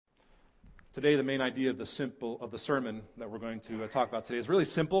Today, the main idea of the sermon that we're going to talk about today is really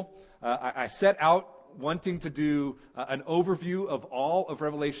simple. I set out wanting to do an overview of all of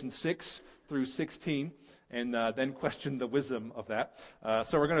Revelation 6 through 16, and then question the wisdom of that.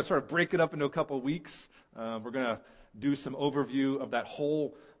 So we're going to sort of break it up into a couple of weeks. We're going to do some overview of that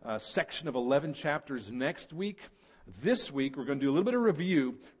whole section of 11 chapters next week. This week, we're going to do a little bit of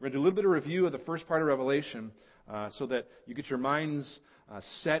review. We're going to do a little bit of review of the first part of Revelation so that you get your minds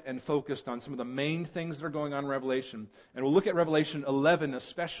set and focused on some of the main things that are going on in Revelation. And we'll look at Revelation 11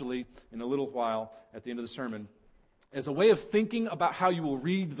 especially in a little while at the end of the sermon as a way of thinking about how you will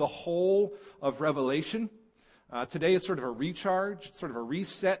read the whole of Revelation. Today is sort of a recharge, sort of a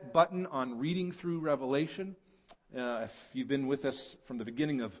reset button on reading through Revelation. If you've been with us from the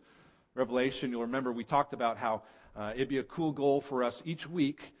beginning of Revelation, you'll remember we talked about how it'd be a cool goal for us each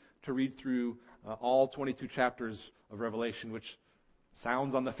week to read through all 22 chapters of Revelation, which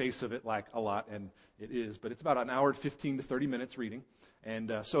sounds on the face of it like a lot, and it is, but it's about an hour, 15 to 30 minutes reading.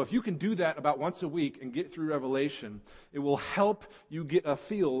 And so if you can do that about once a week and get through Revelation, it will help you get a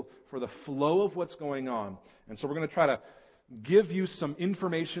feel for the flow of what's going on. And so we're going to try to give you some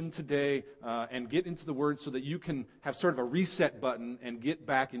information today and get into the Word so that you can have sort of a reset button and get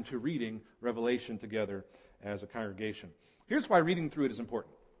back into reading Revelation together as a congregation. Here's why reading through it is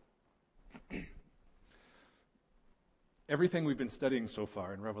important. Everything we've been studying so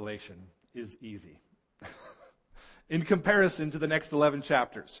far in Revelation is easy in comparison to the next 11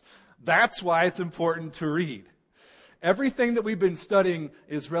 chapters. That's why it's important to read. Everything that we've been studying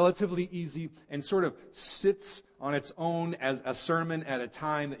is relatively easy and sort of sits on its own as a sermon at a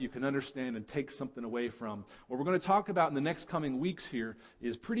time that you can understand and take something away from. What we're going to talk about in the next coming weeks here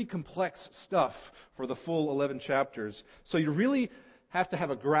is pretty complex stuff for the full 11 chapters. So you really have to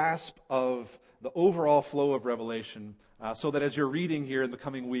have a grasp of the overall flow of Revelation so that as you're reading here in the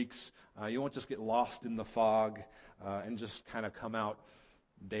coming weeks, you won't just get lost in the fog and just kind of come out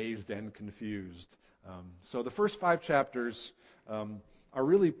dazed and confused. So the first 5 chapters are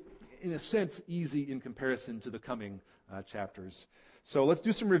really, in a sense, easy in comparison to the coming chapters. So let's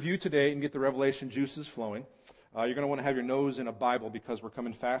do some review today and get the Revelation juices flowing. You're going to want to have your nose in a Bible because we're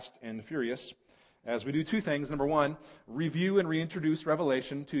coming fast and furious as we do 2 things. Number 1, review and reintroduce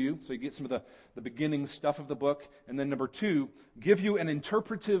Revelation to you, so you get some of the beginning stuff of the book. And then number 2, give you an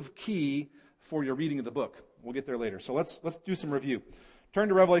interpretive key for your reading of the book. We'll get there later. So let's do some review. Turn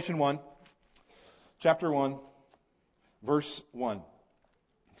to Revelation 1, chapter 1, verse 1. It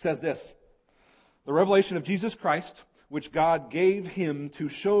says this: "The revelation of Jesus Christ, which God gave him to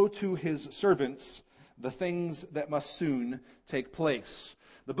show to his servants the things that must soon take place."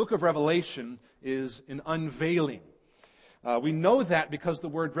 The book of Revelation is an unveiling. We know that because the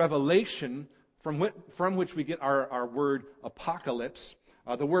word revelation, from which we get our word apocalypse,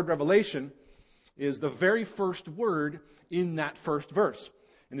 the word revelation is the very first word in that first verse.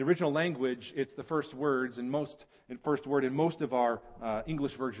 In the original language, it's the first word in most of our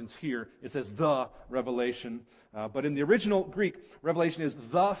English versions here. It says the revelation. But in the original Greek, revelation is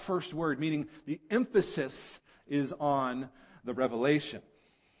the first word, meaning the emphasis is on the revelation.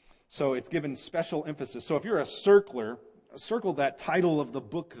 So it's given special emphasis. So if you're a circler, circle that title of the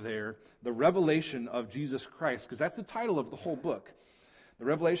book there, the revelation of Jesus Christ, because that's the title of the whole book. The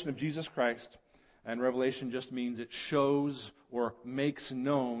revelation of Jesus Christ. And revelation just means it shows or makes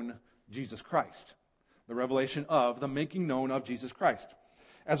known Jesus Christ. The revelation of, the making known of Jesus Christ.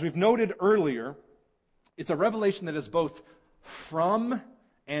 As we've noted earlier, it's a revelation that is both from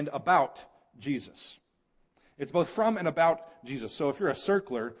and about Jesus. It's both from and about Jesus. So if you're a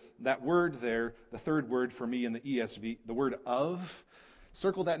circler, that word there, the third word for me in the ESV, the word of,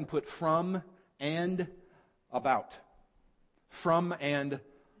 circle that and put from and about. From and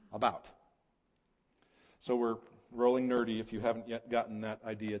about. So we're rolling nerdy if you haven't yet gotten that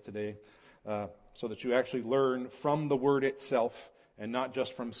idea today, so that you actually learn from the word itself and not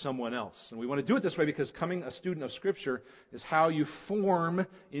just from someone else. And we want to do it this way because becoming a student of Scripture is how you form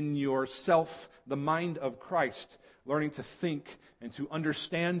in yourself the mind of Christ, learning to think and to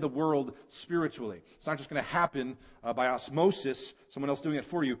understand the world spiritually. It's not just going to happen by osmosis, someone else doing it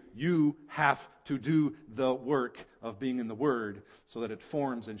for you. You have to do the work of being in the Word so that it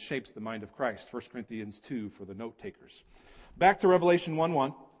forms and shapes the mind of Christ. 1 Corinthians 2 for the note takers. Back to Revelation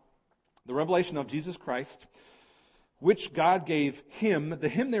 1:1. The revelation of Jesus Christ, which God gave him, the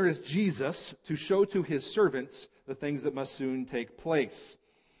him there is Jesus, to show to his servants the things that must soon take place.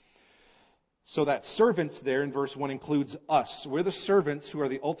 So that servants there in verse 1 includes us. We're the servants who are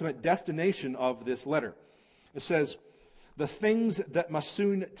the ultimate destination of this letter. It says, the things that must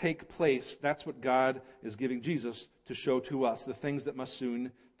soon take place, that's what God is giving Jesus to show to us, the things that must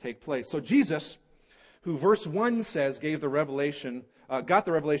soon take place. So Jesus, who verse 1 says got the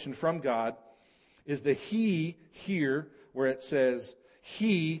revelation from God, is the He here where it says,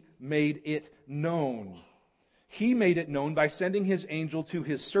 He made it known. He made it known by sending His angel to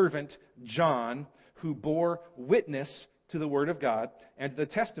His servant John, who bore witness to the Word of God and to the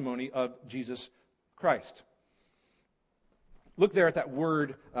testimony of Jesus Christ. Look there at that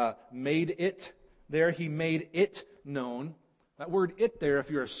word, made it there. He made it known. That word it there, if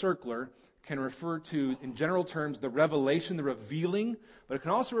you're a circler, can refer to, in general terms, the revelation, the revealing, but it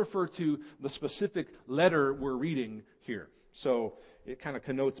can also refer to the specific letter we're reading here. So it kind of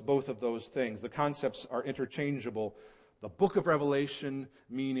connotes both of those things. The concepts are interchangeable. The book of Revelation,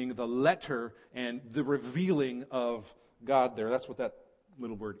 meaning the letter and the revealing of God there. That's what that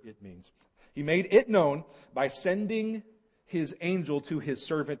little word it means. He made it known by sending His angel to His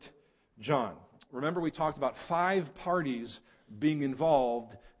servant John. Remember, we talked about 5 parties being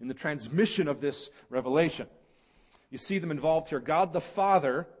involved in the transmission of this revelation. You see them involved here. God the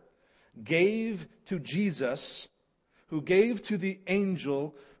Father gave to Jesus, who gave to the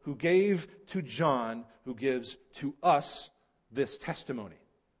angel, who gave to John, who gives to us this testimony.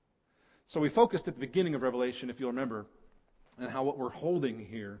 So we focused at the beginning of Revelation, if you'll remember, on how what we're holding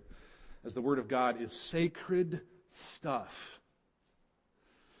here as the Word of God is sacred stuff.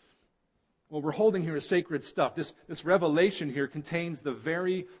 What we're holding here is sacred stuff. This revelation here contains the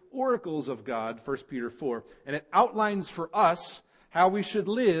very oracles of God, 1 Peter 4, and it outlines for us how we should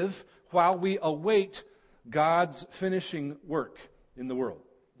live while we await God's finishing work in the world.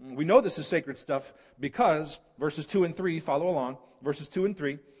 We know this is sacred stuff because verses 2 and 3, follow along, verses 2 and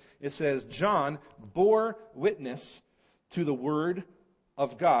 3, it says, John bore witness to the Word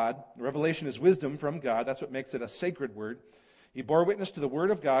of God. Revelation is wisdom from God. That's what makes it a sacred word. He bore witness to the Word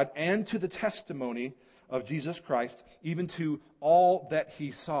of God and to the testimony of Jesus Christ, even to all that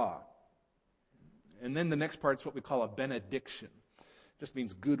he saw. And then the next part is what we call a benediction. It just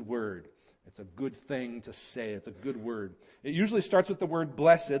means good word. It's a good thing to say. It's a good word. It usually starts with the word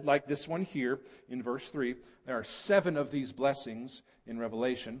blessed, like this one here in verse 3. There are 7 of these blessings in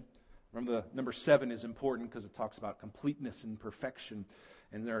Revelation. Remember, the number 7 is important because it talks about completeness and perfection.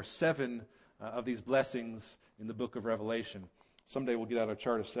 And there are 7 of these blessings in the book of Revelation. Someday we'll get out a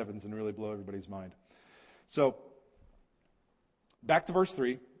chart of 7s and really blow everybody's mind. So, back to verse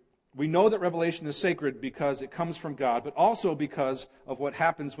 3. We know that Revelation is sacred because it comes from God, but also because of what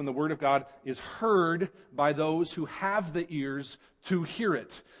happens when the Word of God is heard by those who have the ears to hear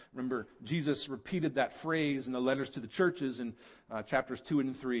it. Remember, Jesus repeated that phrase in the letters to the churches in chapters 2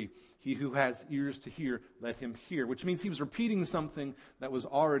 and 3. He who has ears to hear, let him hear. Which means he was repeating something that was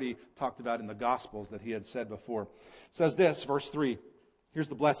already talked about in the Gospels that he had said before. It says this, verse 3. Here's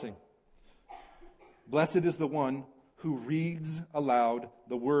the blessing. Blessed is the one who reads aloud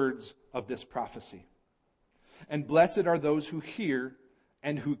the words of this prophecy. And blessed are those who hear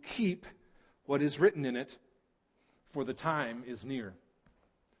and who keep what is written in it, for the time is near.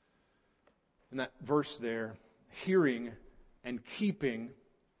 In that verse there, hearing and keeping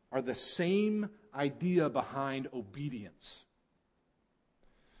are the same idea behind obedience.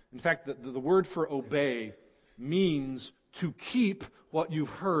 In fact, the word for obey means to keep what you've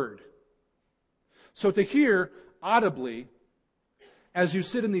heard. So to hear audibly, as you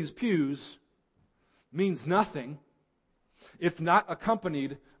sit in these pews, means nothing if not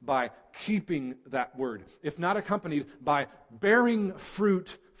accompanied by keeping that word, if not accompanied by bearing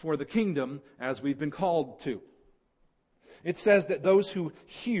fruit for the kingdom as we've been called to. It says that those who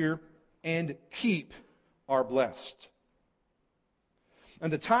hear and keep are blessed.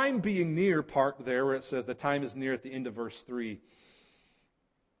 And the time being near part there, where it says the time is near at the end of verse 3,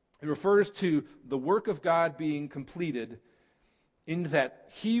 it refers to the work of God being completed in that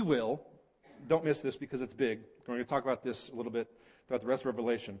He will, don't miss this because it's big, we're going to talk about this a little bit throughout the rest of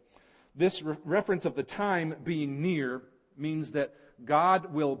Revelation. This reference of the time being near means that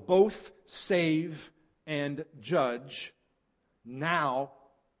God will both save and judge now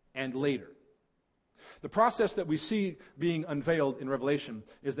and later. The process that we see being unveiled in Revelation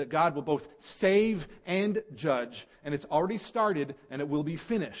is that God will both save and judge, and it's already started and it will be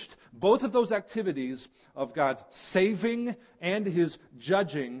finished. Both of those activities of God's saving and His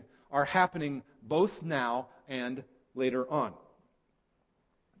judging are happening both now and later on.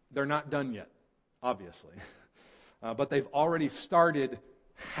 They're not done yet, obviously, but they've already started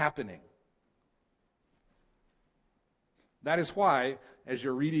happening. That is why, as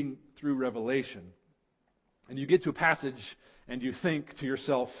you're reading through Revelation, and you get to a passage and you think to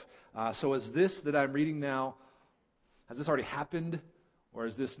yourself, so is this that I'm reading now, has this already happened, or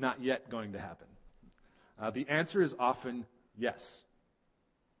is this not yet going to happen? The answer is often yes.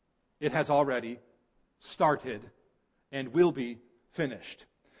 It has already started and will be finished.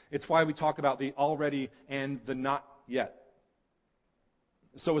 It's why we talk about the already and the not yet.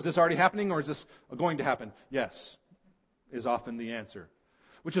 So is this already happening, or is this going to happen? Yes, is often the answer.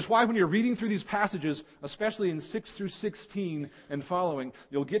 Which is why when you're reading through these passages, especially in 6 through 16 and following,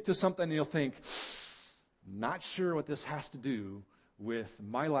 you'll get to something and you'll think, not sure what this has to do with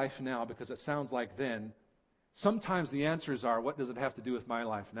my life now, because it sounds like then. Sometimes the answers are, what does it have to do with my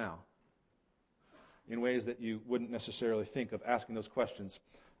life now? In ways that you wouldn't necessarily think of asking those questions.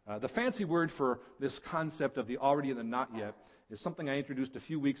 The fancy word for this concept of the already and the not yet is something I introduced a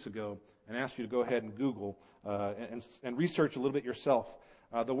few weeks ago and asked you to go ahead and Google and research a little bit yourself.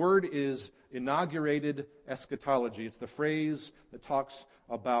 The word is inaugurated eschatology. It's the phrase that talks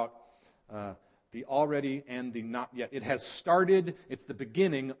about the already and the not yet. It has started. It's the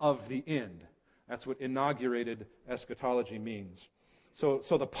beginning of the end. That's what inaugurated eschatology means. So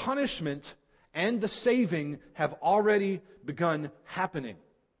the punishment and the saving have already begun happening.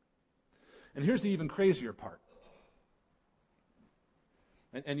 And here's the even crazier part.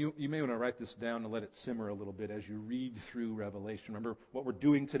 And you may want to write this down and let it simmer a little bit as you read through Revelation. Remember, what we're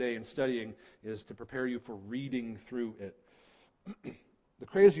doing today and studying is to prepare you for reading through it. The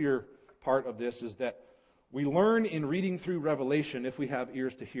crazier part of this is that we learn in reading through Revelation, if we have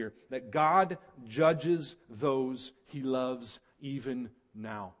ears to hear, that God judges those He loves even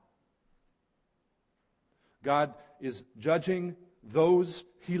now. God is judging those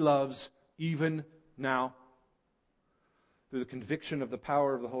He loves even now through the conviction of the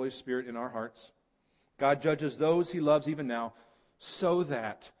power of the Holy Spirit in our hearts. God judges those He loves even now so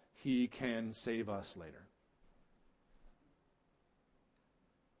that He can save us later.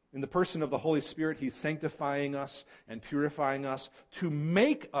 In the person of the Holy Spirit, He's sanctifying us and purifying us to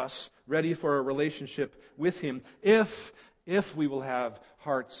make us ready for a relationship with Him if we will have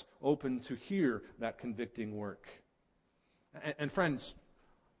hearts open to hear that convicting work. And friends,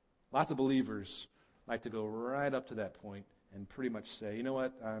 lots of believers like to go right up to that point and pretty much say, you know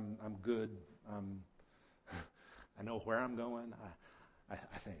what, I'm good. I know where I'm going, I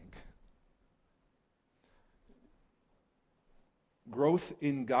think. Growth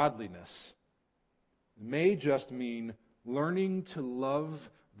in godliness may just mean learning to love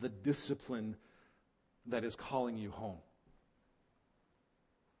the discipline that is calling you home.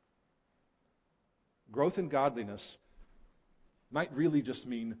 Growth in godliness might really just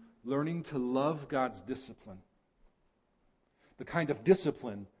mean learning to love God's discipline. The kind of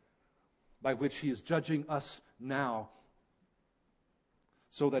discipline by which He is judging us now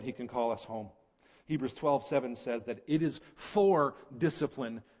so that He can call us home. Hebrews 12:7 says that it is for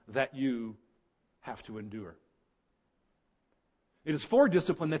discipline that you have to endure. It is for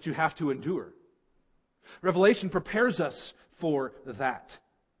discipline that you have to endure. Revelation prepares us for that.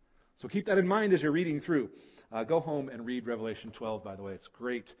 So keep that in mind as you're reading through. Go home and read Revelation 12, by the way. It's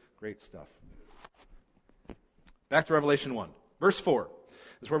great, great stuff. Back to Revelation 1. Verse 4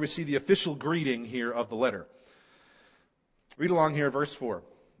 is where we see the official greeting here of the letter. Read along here, verse 4.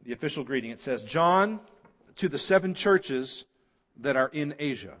 The official greeting. It says, John, to the 7 churches that are in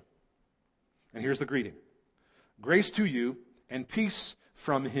Asia. And here's the greeting. Grace to you and peace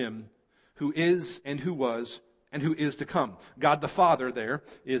from Him who is and who was and who is to come. God the Father there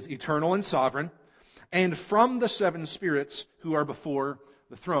is eternal and sovereign. And from the 7 spirits who are before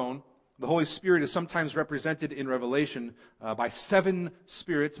the throne, the Holy Spirit is sometimes represented in Revelation by 7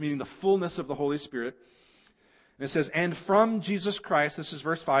 spirits, meaning the fullness of the Holy Spirit. And it says, and from Jesus Christ, this is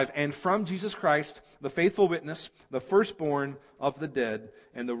verse 5, and from Jesus Christ, the faithful witness, the firstborn of the dead,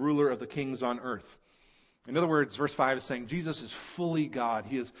 and the ruler of the kings on earth. In other words, verse 5 is saying Jesus is fully God.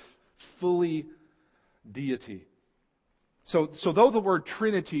 He is fully deity. So though the word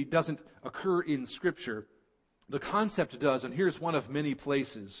Trinity doesn't occur in Scripture, the concept does, and here's one of many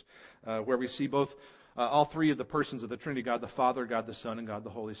places where we see both all 3 of the persons of the Trinity, God the Father, God the Son, and God the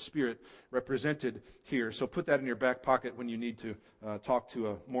Holy Spirit, represented here. So put that in your back pocket when you need to talk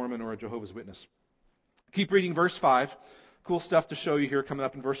to a Mormon or a Jehovah's Witness. Keep reading verse 5. Cool stuff to show you here coming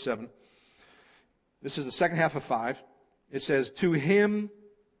up in verse 7. This is the second half of 5. It says, to Him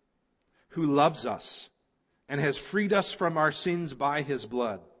who loves us and has freed us from our sins by His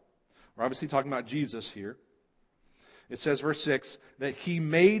blood. We're obviously talking about Jesus here. It says, verse 6, that He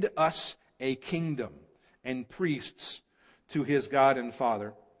made us a kingdom and priests to His God and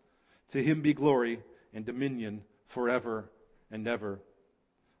Father. To Him be glory and dominion forever and ever.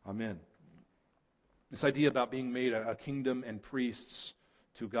 Amen. This idea about being made a kingdom and priests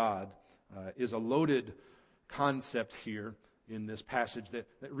to God is a loaded concept here in this passage that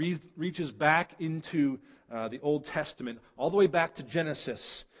reaches back into the Old Testament, all the way back to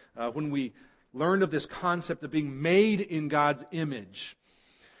Genesis, when we learned of this concept of being made in God's image.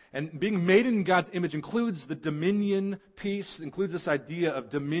 And being made in God's image includes the dominion piece, includes this idea of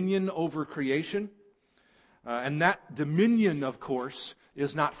dominion over creation. And that dominion, of course,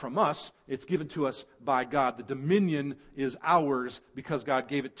 is not from us. It's given to us by God. The dominion is ours because God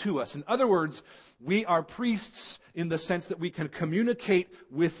gave it to us. In other words, we are priests in the sense that we can communicate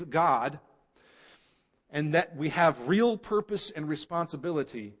with God and that we have real purpose and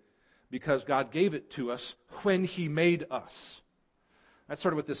responsibility because God gave it to us when He made us. That's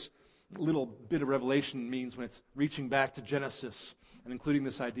sort of what this little bit of Revelation means when it's reaching back to Genesis and including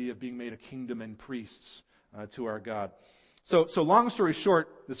this idea of being made a kingdom and priests to our God. So long story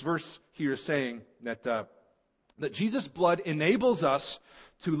short, this verse here is saying that Jesus' blood enables us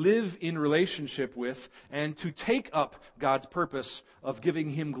to live in relationship with and to take up God's purpose of giving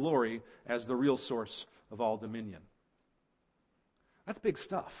Him glory as the real source of all dominion. That's big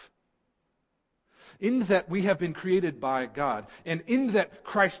stuff. In that we have been created by God, and in that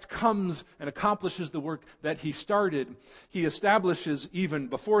Christ comes and accomplishes the work that He started, He establishes even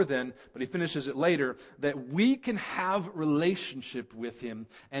before then, but He finishes it later, that we can have relationship with Him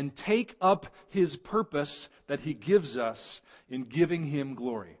and take up His purpose that He gives us in giving Him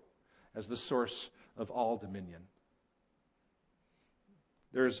glory as the source of all dominion.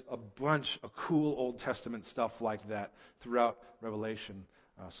 There's a bunch of cool Old Testament stuff like that throughout Revelation,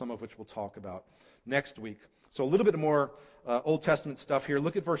 some of which we'll talk about next week. So a little bit more Old Testament stuff here.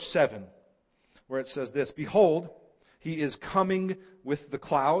 Look at verse 7, where it says this, "Behold, He is coming with the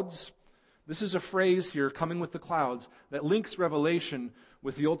clouds." This is a phrase here, coming with the clouds, that links Revelation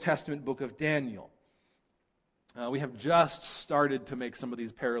with the Old Testament book of Daniel. We have just started to make some of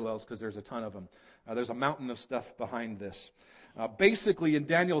these parallels because there's a ton of them. There's a mountain of stuff behind this. Basically, in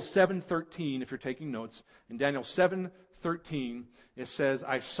Daniel 7:13, if you're taking notes, in Daniel 7:13, it says,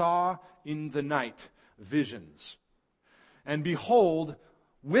 "I saw in the night visions. And behold,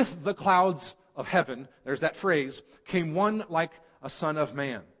 with the clouds of heaven," there's that phrase, "came one like a son of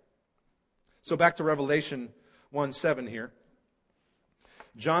man." So back to Revelation 1:7 here.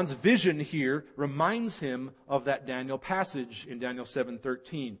 John's vision here reminds him of that Daniel passage in Daniel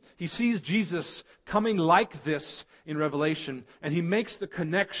 7:13. He sees Jesus coming like this in Revelation, and he makes the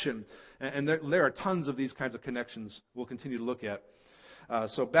connection. And there are tons of these kinds of connections we'll continue to look at.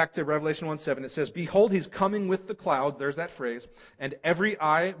 So back to Revelation 1:7, it says, "Behold, He's coming with the clouds," there's that phrase, "and every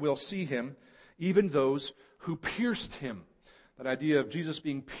eye will see Him, even those who pierced Him." That idea of Jesus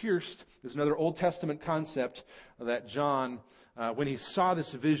being pierced is another Old Testament concept that John, when he saw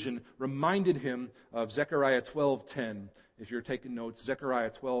this vision, reminded him of Zechariah 12:10. If you're taking notes, Zechariah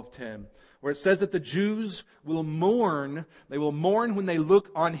 12:10, where it says that the Jews will mourn. They will mourn when they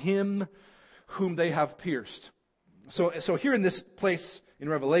look on Him whom they have pierced. So here in this place in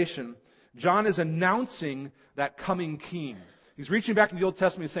Revelation, John is announcing that coming King. He's reaching back to the Old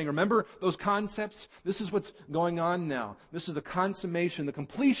Testament and saying, remember those concepts? This is what's going on now. This is the consummation, the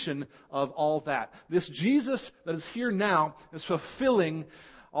completion of all that. This Jesus that is here now is fulfilling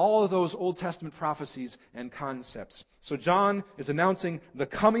all of those Old Testament prophecies and concepts. So John is announcing the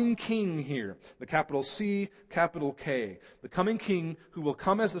coming King here. The capital C, capital K. The coming King who will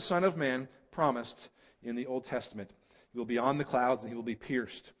come as the Son of Man promised in the Old Testament. He will be on the clouds and He will be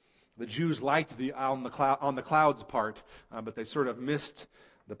pierced. The Jews liked the on the clouds part, but they sort of missed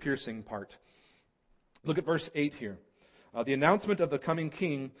the piercing part. Look at verse 8 here. The announcement of the coming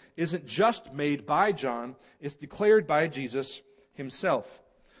King isn't just made by John, it's declared by Jesus Himself.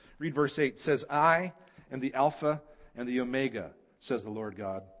 Read verse 8. It says, "I am the Alpha and the Omega, says the Lord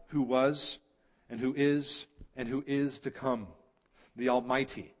God, who was and who is to come, the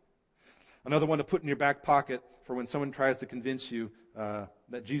Almighty." Another one to put in your back pocket for when someone tries to convince you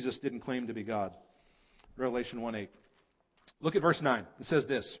that Jesus didn't claim to be God. Revelation 1:8. Look at verse 9. It says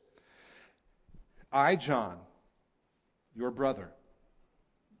this, "I, John, your brother,"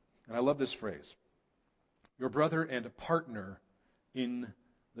 and I love this phrase, "your brother and partner in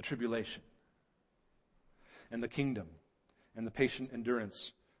the tribulation and the kingdom and the patient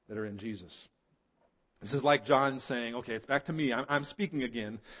endurance that are in Jesus." This is like John saying, okay, it's back to me. I'm speaking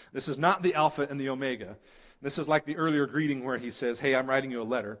again. This is not the Alpha and the Omega. This is like the earlier greeting where he says, hey, I'm writing you a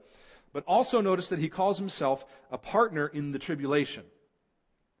letter. But also notice that he calls himself a partner in the tribulation.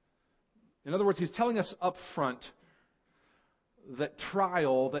 In other words, he's telling us up front that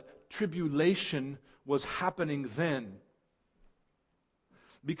trial, that tribulation was happening then.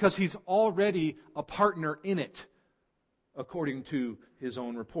 Because he's already a partner in it, according to his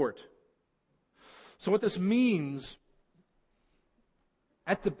own report. So what this means,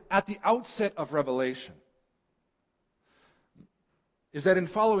 at the outset of Revelation, is that in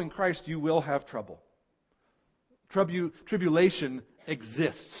following Christ you will have trouble. Tribulation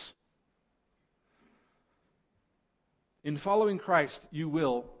exists. In following Christ you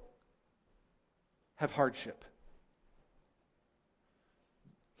will have hardship.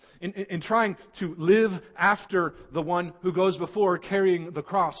 In trying to live after the one who goes before carrying the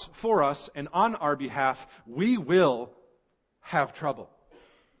cross for us and on our behalf, we will have trouble.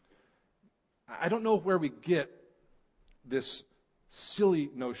 I don't know where we get this silly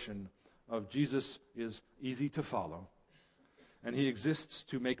notion of Jesus is easy to follow and he exists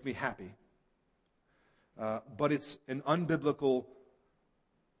to make me happy. But it's an unbiblical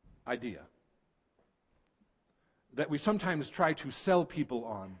idea that we sometimes try to sell people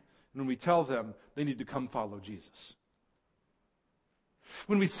on when we tell them they need to come follow Jesus.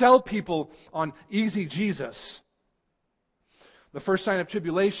 When we sell people on easy Jesus, the first sign of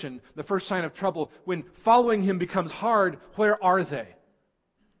tribulation, the first sign of trouble, when following him becomes hard, where are they?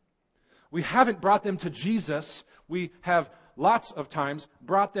 We haven't brought them to Jesus. We have lots of times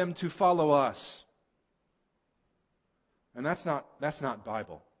brought them to follow us. And that's not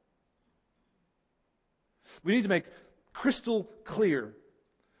Bible. We need to make crystal clear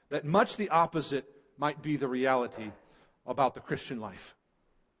that much the opposite might be the reality about the Christian life.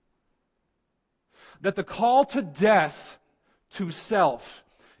 That the call to death to self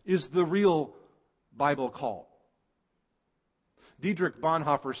is the real Bible call. Dietrich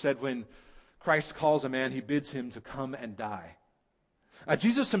Bonhoeffer said when Christ calls a man, he bids him to come and die.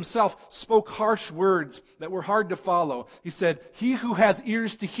 Jesus himself spoke harsh words that were hard to follow. He said, "He who has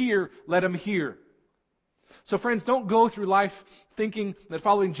ears to hear, let him hear." So friends, don't go through life thinking that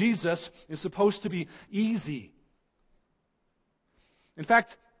following Jesus is supposed to be easy. In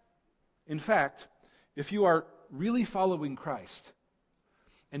fact, if you are really following Christ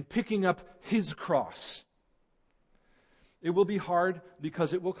and picking up his cross, it will be hard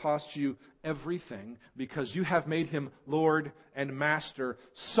because it will cost you everything, because you have made him Lord and Master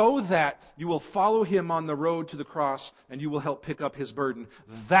so that you will follow him on the road to the cross and you will help pick up his burden.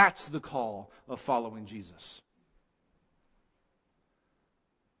 That's the call of following Jesus.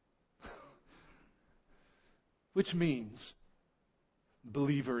 Which means,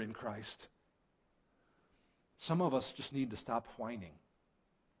 believer in Christ, some of us just need to stop whining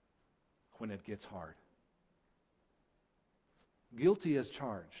when it gets hard. Guilty as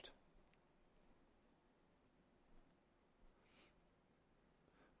charged.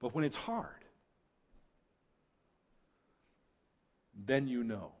 But when it's hard, then you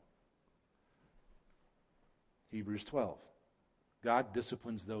know. Hebrews 12. God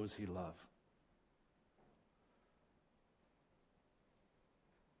disciplines those he loves.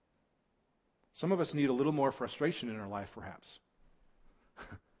 Some of us need a little more frustration in our life, perhaps,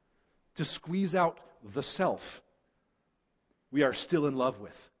 to squeeze out the self we are still in love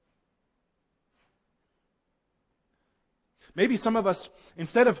with. Maybe some of us,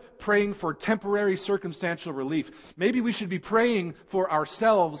 instead of praying for temporary circumstantial relief, maybe we should be praying for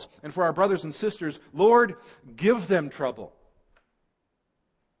ourselves and for our brothers and sisters. Lord, give them trouble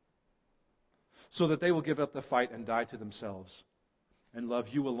so that they will give up the fight and die to themselves and love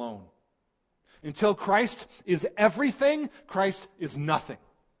you alone. Until Christ is everything, Christ is nothing.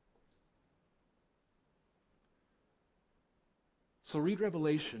 So read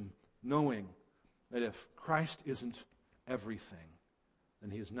Revelation knowing that if Christ isn't everything,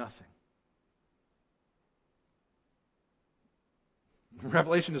 then he is nothing.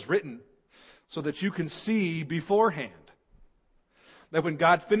 Revelation is written so that you can see beforehand that when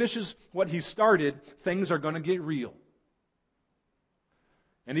God finishes what he started, things are going to get real.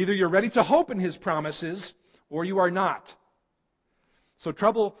 And either you're ready to hope in his promises or you are not. So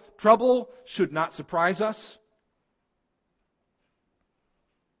trouble should not surprise us.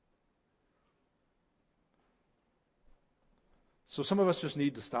 So some of us just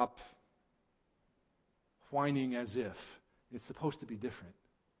need to stop whining as if it's supposed to be different.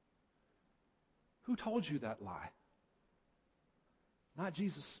 Who told you that lie? Not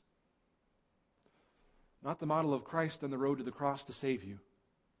Jesus. Not the model of Christ on the road to the cross to save you.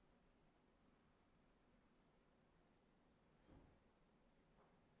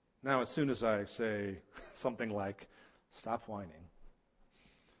 Now, as soon as I say something like, stop whining,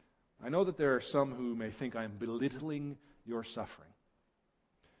 I know that there are some who may think I'm belittling your suffering.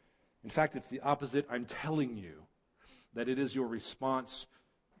 In fact, it's the opposite. I'm telling you that it is your response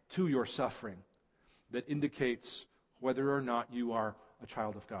to your suffering that indicates whether or not you are a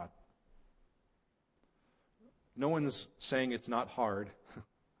child of God. No one's saying it's not hard.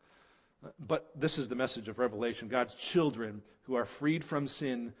 But this is the message of Revelation. God's children who are freed from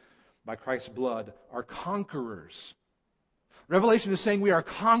sin by Christ's blood are conquerors Revelation is saying we are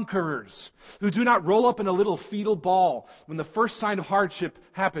conquerors who do not roll up in a little fetal ball when the first sign of hardship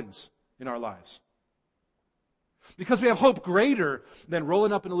happens in our lives. Because we have hope greater than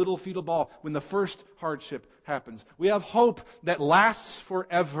rolling up in a little fetal ball when the first hardship happens. We have hope that lasts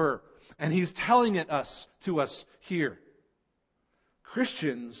forever. And He's telling it to us here.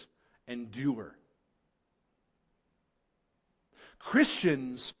 Christians endure.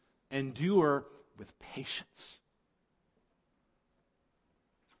 Christians endure with patience.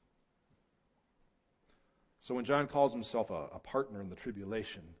 So when John calls himself a partner in the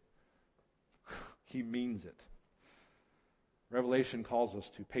tribulation, he means it. Revelation calls us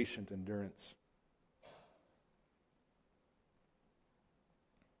to patient endurance.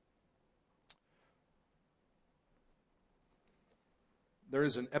 There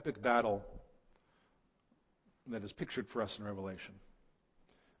is an epic battle that is pictured for us in Revelation.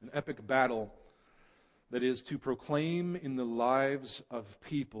 An epic battle that is to proclaim in the lives of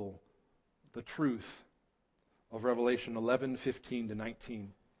people the truth of Revelation 11:15 to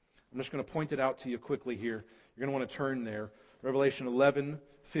 19. I'm just going to point it out to you quickly here. You're going to want to turn there. Revelation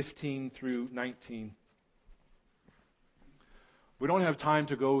 11:15 through 19. We don't have time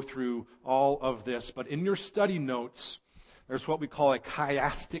to go through all of this, but in your study notes, there's what we call a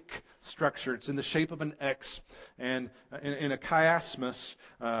chiastic structure. It's in the shape of an X. And in a chiasmus,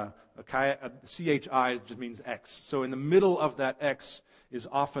 CHI just means X. So in the middle of that X is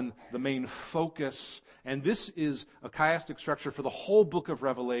often the main focus. And this is a chiastic structure for the whole book of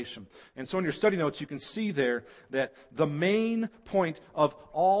Revelation. And so in your study notes, you can see there that the main point of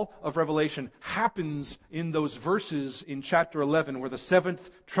all of Revelation happens in those verses in chapter 11 where the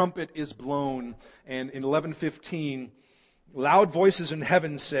seventh trumpet is blown. And in 11:15, loud voices in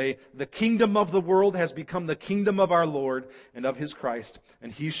heaven say, "The kingdom of the world has become the kingdom of our Lord and of His Christ,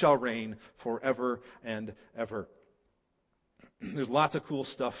 and He shall reign forever and ever." There's lots of cool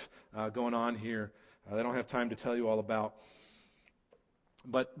stuff going on here. I don't have time to tell you all about.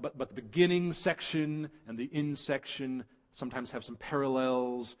 But the beginning section and the end section sometimes have some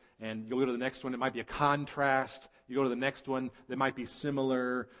parallels, and you'll go to the next one, it might be a contrast. You go to the next one, they might be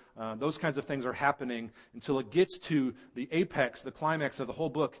similar. Those kinds of things are happening until it gets to the apex, the climax of the whole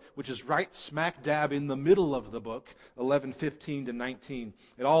book, which is right smack dab in the middle of the book, 11:15 to 19.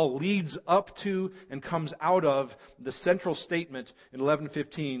 It all leads up to and comes out of the central statement in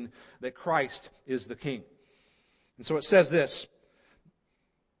 11:15 that Christ is the King. And so it says this,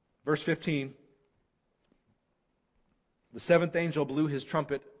 verse 15, "The seventh angel blew his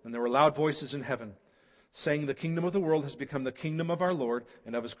trumpet, and there were loud voices in heaven, saying, 'The kingdom of the world has become the kingdom of our Lord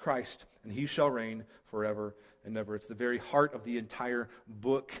and of His Christ, and He shall reign forever and ever.'" It's the very heart of the entire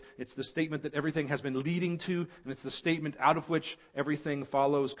book. It's the statement that everything has been leading to, and it's the statement out of which everything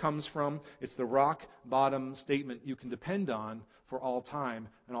comes from. It's the rock bottom statement you can depend on for all time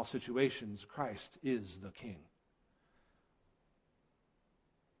and all situations. Christ is the King.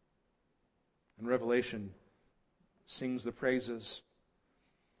 And Revelation sings the praises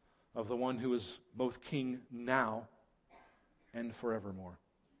of the one who is both King now and forevermore.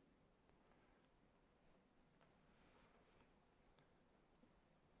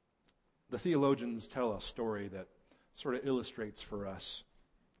 The theologians tell a story that sort of illustrates for us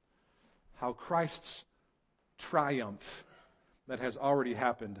how Christ's triumph that has already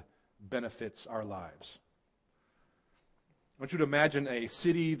happened benefits our lives. I want you to imagine a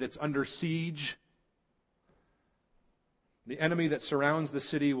city that's under siege. The enemy that surrounds the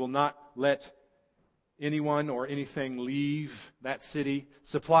city will not let anyone or anything leave that city.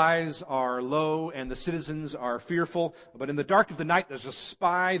 Supplies are low and the citizens are fearful. But in the dark of the night, there's a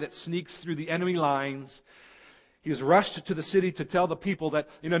spy that sneaks through the enemy lines. He's rushed to the city to tell the people that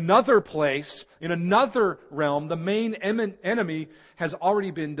in another place, in another realm, the main enemy has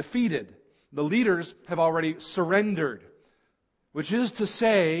already been defeated. The leaders have already surrendered. Which is to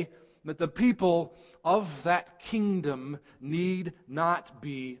say that the people of that kingdom need not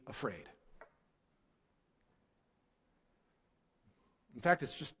be afraid. In fact,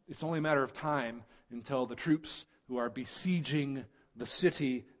 it's only a matter of time until the troops who are besieging the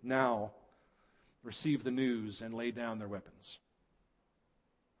city now receive the news and lay down their weapons.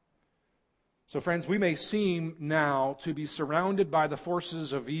 So friends, we may seem now to be surrounded by the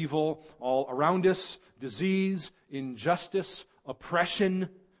forces of evil all around us, disease, injustice, oppression,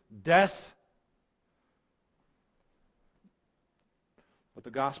 death. But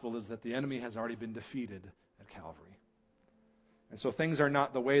the gospel is that the enemy has already been defeated at Calvary. And so things are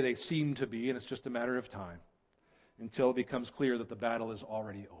not the way they seem to be, and it's just a matter of time until it becomes clear that the battle is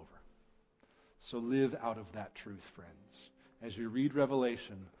already over. So live out of that truth, friends. As you read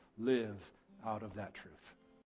Revelation, live out of that truth.